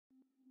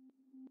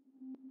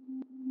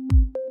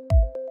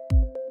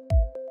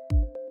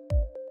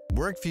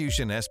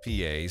WorkFusion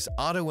SPA's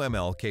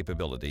AutoML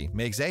capability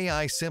makes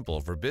AI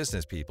simple for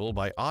business people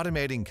by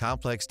automating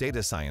complex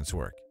data science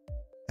work.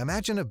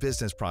 Imagine a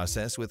business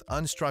process with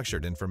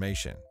unstructured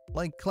information,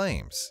 like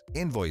claims,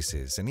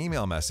 invoices, and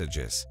email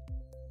messages.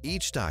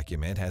 Each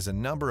document has a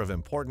number of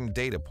important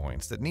data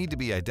points that need to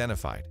be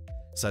identified,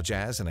 such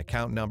as an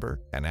account number,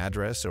 an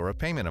address, or a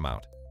payment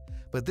amount.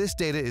 But this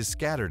data is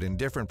scattered in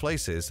different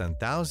places on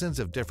thousands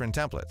of different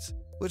templates,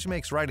 which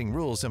makes writing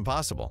rules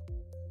impossible.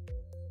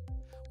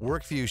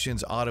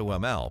 WorkFusion's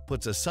AutoML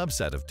puts a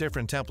subset of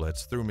different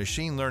templates through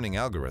machine learning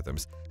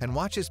algorithms and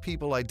watches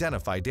people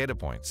identify data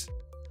points.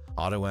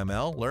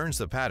 AutoML learns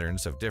the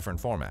patterns of different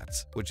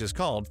formats, which is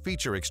called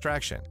feature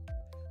extraction.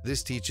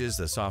 This teaches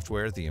the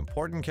software the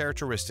important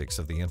characteristics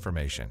of the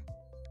information.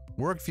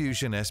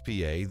 WorkFusion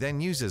SPA then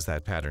uses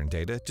that pattern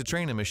data to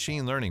train a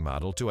machine learning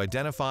model to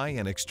identify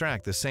and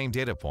extract the same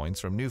data points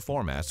from new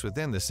formats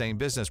within the same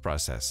business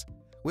process,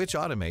 which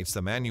automates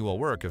the manual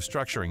work of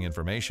structuring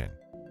information.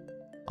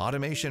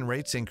 Automation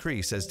rates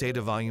increase as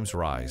data volumes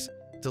rise,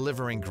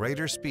 delivering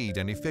greater speed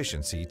and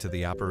efficiency to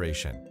the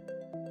operation.